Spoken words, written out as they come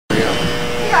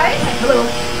Hello.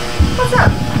 What's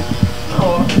up?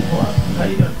 Oh, hello. How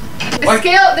you doing?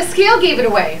 The scale gave it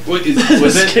away. What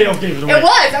Was it? Scale gave it away. It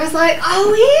was. I was like,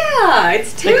 oh yeah,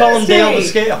 it's Tuesday. They call him Dale the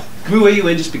Scale. Can we weigh you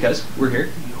in just because we're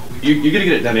here? You're gonna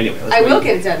get it done anyway. I will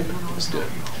get it done. Let's do it.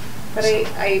 But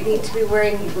I need to be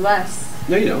wearing less.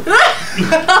 No, you don't. If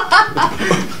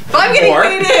I'm getting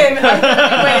weighed in, I'm going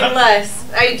to be weighing less.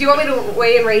 Do you want me to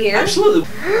weigh in right here? Absolutely.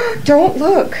 Don't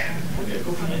look.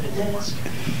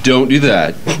 Don't do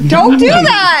that. Don't do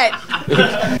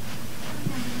that!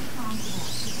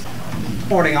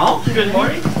 Morning, all. Good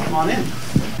morning. Come on in.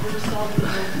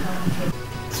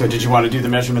 So, did you want to do the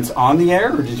measurements on the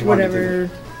air, or did you want to do?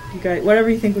 You guys, whatever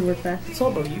you think would work best. It's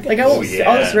all about you guys. Like I won't.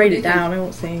 I'll just write it down. I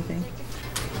won't say anything.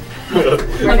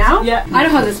 Right now? Yeah. I know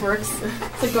how this works.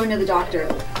 It's like going to the doctor.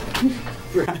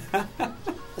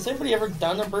 Has anybody ever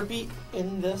done a burpee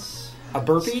in this A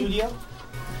burpee? studio?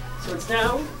 So it's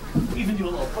down. Even do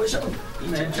a little push-up.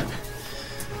 And then jump.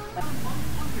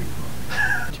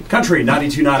 Country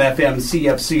 92.9 FM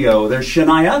CFCO. There's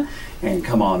Shania. And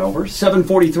come on over.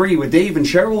 7:43 with Dave and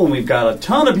Cheryl, and we've got a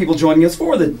ton of people joining us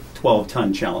for the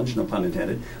 12-ton challenge, no pun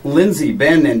intended. Lindsay,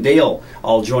 Ben, and Dale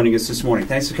all joining us this morning.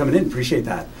 Thanks for coming in. Appreciate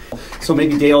that. So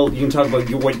maybe, Dale, you can talk about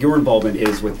what your involvement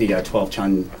is with the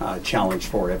 12-ton challenge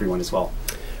for everyone as well.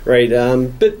 Right.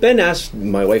 But Ben asked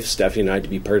my wife Stephanie and I to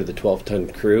be part of the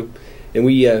 12-ton crew, and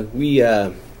we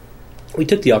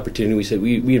took the opportunity. We said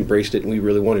we embraced it, and we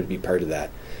really wanted to be part of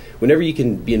that. Whenever you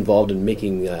can be involved in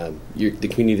making the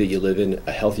community that you live in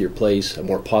a healthier place, a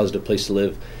more positive place to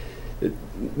live,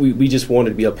 we just wanted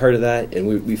to be a part of that, and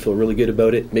we feel really good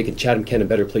about it. Making Chatham-Kent a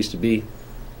better place to be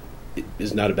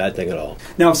is not a bad thing at all.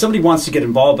 Now, if somebody wants to get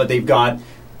involved, but they've got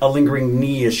a lingering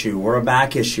knee issue or a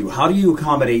back issue, how do you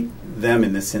accommodate them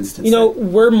in this instance? You know,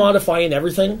 we're modifying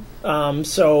everything.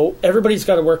 So everybody's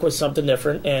got to work with something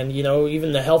different. And, you know,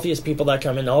 even the healthiest people that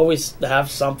come in always have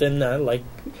something like,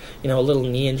 you know, a little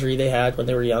knee injury they had when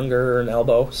they were younger or an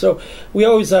elbow. So we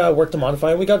always work to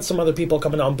modify. And we got some other people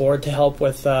coming on board to help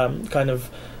with kind of,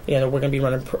 you know, we're going to be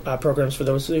running programs for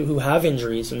those who have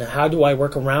injuries, and how do I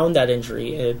work around that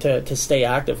injury to stay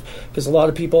active? Because a lot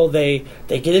of people, they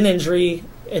get an injury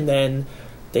and then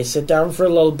they sit down for a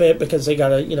little bit because they got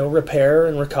to, you know, repair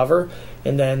and recover,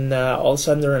 and then all of a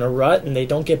sudden they're in a rut and they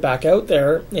don't get back out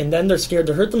there, and then they're scared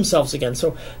to hurt themselves again.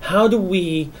 So how do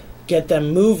we get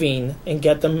them moving and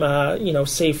get them, you know,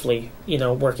 safely, you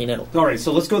know, working out? All right,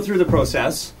 so let's go through the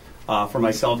process for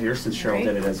myself here, since Cheryl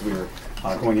did it as we were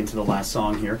going into the last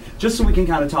song here, just so we can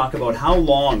kind of talk about how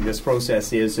long this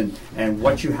process is and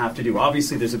what you have to do.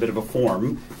 Obviously, there's a bit of a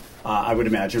form, I would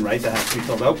imagine, right, that has to be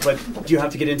filled out, but do you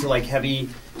have to get into, like, heavy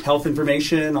health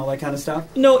information, all that kind of stuff?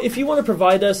 No, if you want to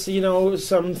provide us, you know,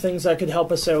 some things that could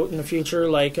help us out in the future,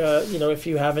 like, you know, if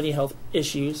you have any health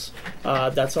issues,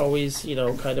 that's always, you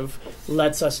know, kind of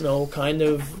lets us know kind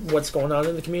of what's going on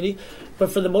in the community.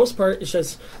 But for the most part, it's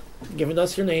just giving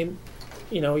us your name,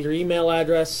 you know, your email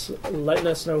address, letting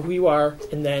us know who you are,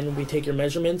 and then we take your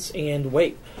measurements and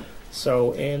weight.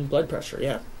 So, and blood pressure,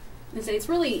 yeah. It's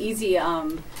really easy,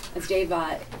 as Dave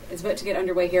is about to get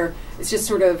underway here. It's just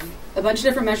sort of a bunch of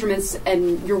different measurements,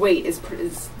 and your weight is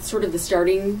sort of the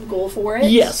starting goal for it.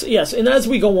 Yes. And as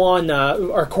we go on,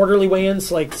 our quarterly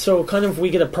weigh-ins, like, so kind of we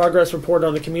get a progress report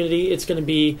on the community. It's going to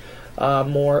be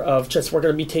more of just we're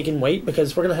going to be taking weight,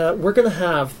 because we're going to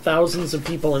have thousands of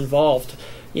people involved.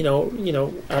 You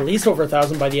know, at least over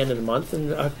 1,000 by the end of the month,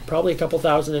 and probably a couple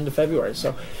thousand into February.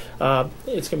 So it's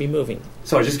going to be moving.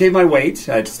 So I just gave my weight.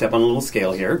 I had to step on a little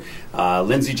scale here.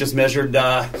 Lindsay just measured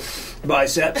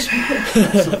biceps.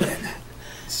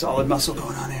 Solid muscle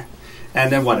going on here. And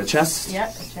then what, a chest? Yep,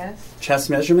 a chest. Chest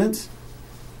measurement.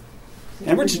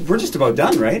 And we're just about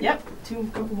done, right? Yep,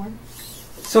 couple more.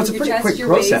 So it's a Your pretty chest, quick your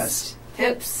process. waist,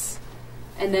 hips,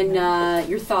 and then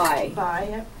your thigh. Thigh,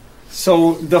 yep.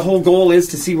 So the whole goal is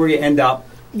to see where you end up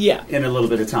Yeah. in a little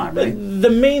bit of time, right? The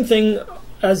main thing,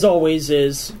 as always,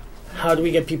 is how do we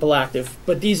get people active?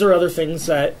 But these are other things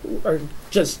that are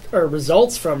just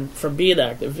results from being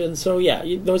active. And so, yeah,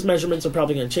 those measurements are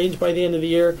probably going to change by the end of the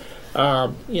year.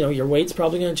 You know, your weight's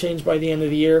probably going to change by the end of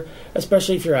the year,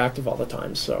 especially if you're active all the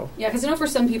time. So Yeah, because I know for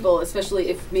some people, especially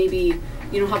if maybe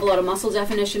you don't have a lot of muscle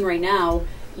definition right now,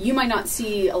 you might not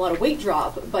see a lot of weight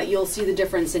drop, but you'll see the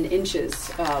difference in inches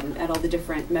at all the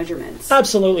different measurements.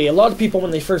 absolutely. A lot of people,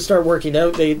 when they first start working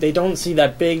out, they don't see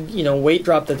that big, you know, weight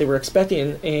drop that they were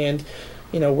expecting. And,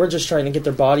 you know, we're just trying to get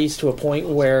their bodies to a point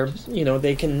where, you know,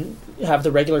 they can have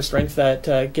the regular strength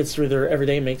that gets through their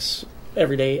everyday, makes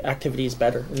everyday activities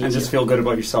better. And easier. just feel good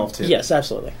about yourself, too. Yes,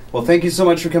 absolutely. Well, thank you so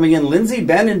much for coming in. Lindsay,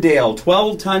 Ben, and Dale,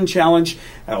 12-ton challenge.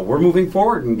 We're moving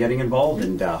forward and getting involved,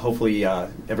 and hopefully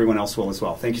everyone else will as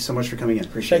well. Thank you so much for coming in.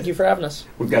 Appreciate it. Thank you for having us.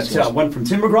 We've got one from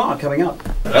Tim McGraw coming up.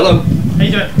 Hello. How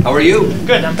you doing? How are you?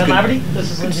 Good. I'm Ben Laverty.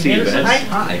 This is Lindsay Anderson.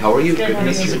 Hi. How are you? Good to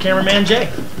This meet is you. the cameraman Jay.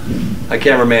 Hi,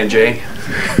 cameraman Jay.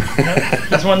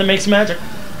 He's the one that makes magic.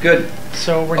 Good.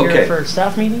 So we're here Okay. for a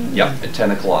staff meeting? Yeah, at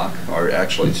 10 o'clock, or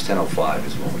actually it's 10:05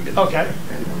 is when we get. Okay.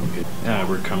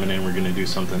 We're coming in. We're gonna do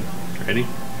something. Ready?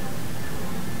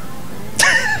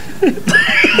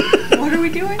 What are we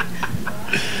doing?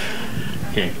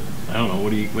 Okay. I don't know.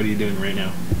 What are you doing right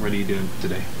now? What are you doing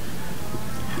today?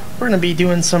 We're going to be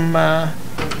doing some... I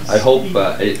hope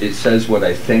it says what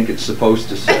I think it's supposed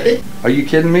to say. Are you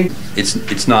kidding me?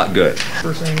 It's not good.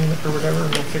 first name or whatever,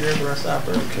 and we'll figure out the rest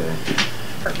after.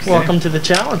 Okay. Welcome to the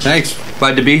challenge. Thanks.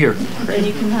 Glad to be here. And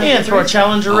you can have And throw a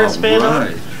Challenger wristband on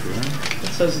Right. it. It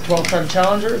says the 12-ton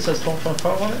Challenger. It says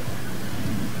 12.12 on it.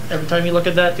 Every time you look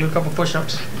at that, do a couple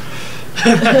push-ups.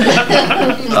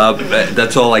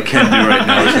 That's all I can do right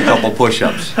now is a couple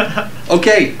push-ups.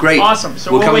 Okay, great. Awesome.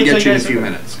 So we'll come wait and get till you in a guys few are-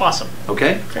 minutes. Awesome.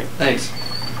 Okay? Great. Thanks.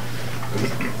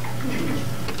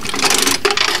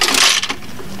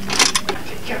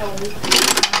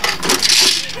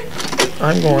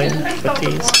 I'm going with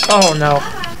these. Oh, no.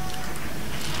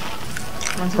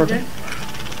 Perfect.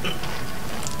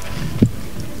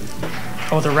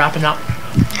 Oh, they're wrapping up.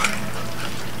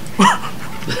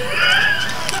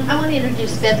 I want to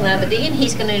introduce Ben Laverty, and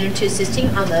he's going to introduce his team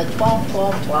on the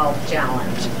 12-12-12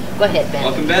 challenge. Go ahead, Ben.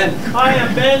 Welcome, Ben. Hi,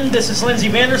 I'm Ben. This is Lindsay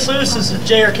Vandersloot. This is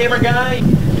Jay, our camera guy.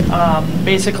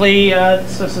 Basically,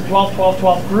 this is a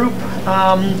 12-12-12 group.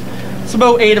 It's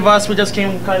about 8 of us. We just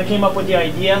came up with the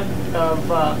idea of,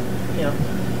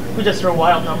 we just throw a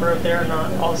wild number out there, and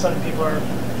all of a sudden people are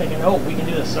thinking, oh, we can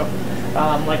do this. So,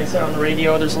 like I said on the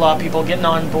radio, there's a lot of people getting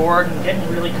on board and getting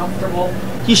really comfortable.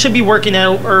 You should be working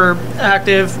out or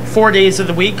active 4 days of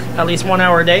the week, at least 1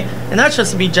 hour a day, and that's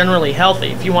just to be generally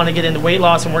healthy. If you want to get into weight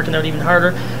loss and working out even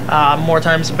harder, more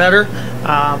times the better.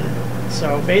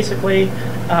 So basically,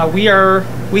 we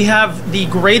have the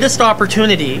greatest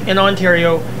opportunity in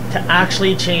Ontario to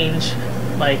actually change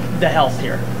like the health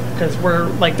here, because we're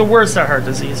like the worst at heart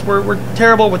disease. We're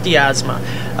terrible with the asthma.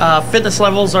 Fitness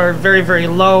levels are very, very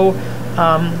low.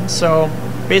 So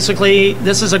basically,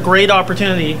 this is a great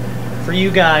opportunity for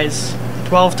you guys,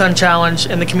 12-ton challenge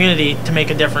in the community, to make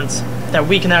a difference. That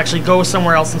we can actually go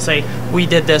somewhere else and say, we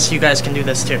did this, you guys can do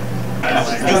this too.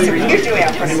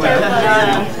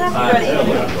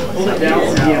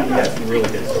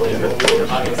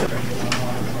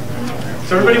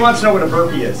 So everybody wants to know what a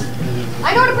burpee is.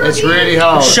 I know what a burpee It's really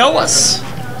hard. Show us.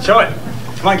 Show it.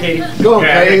 Come on, Katie. Go on,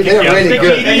 Katie. They're really Hey,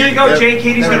 good. Katie, here you go, Jay.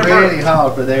 Katie's They're going to burp. really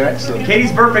hard, but they're excellent.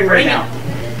 Katie's burping right now.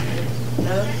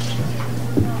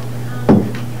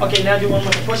 Okay, now do one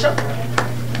with a push-up.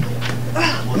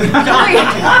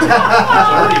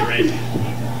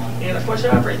 And a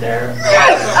push-up right there.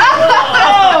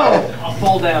 I'll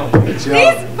fall down. Good job.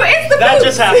 It's the That boots.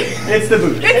 just happened. It's the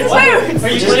boot. It's the boots. Are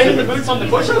you slamming the boots on the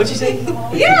push-up? What'd you say?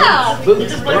 Yeah.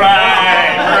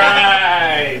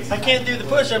 Right. I can't do the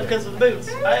push-up because of the boots.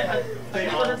 I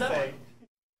never heard that one.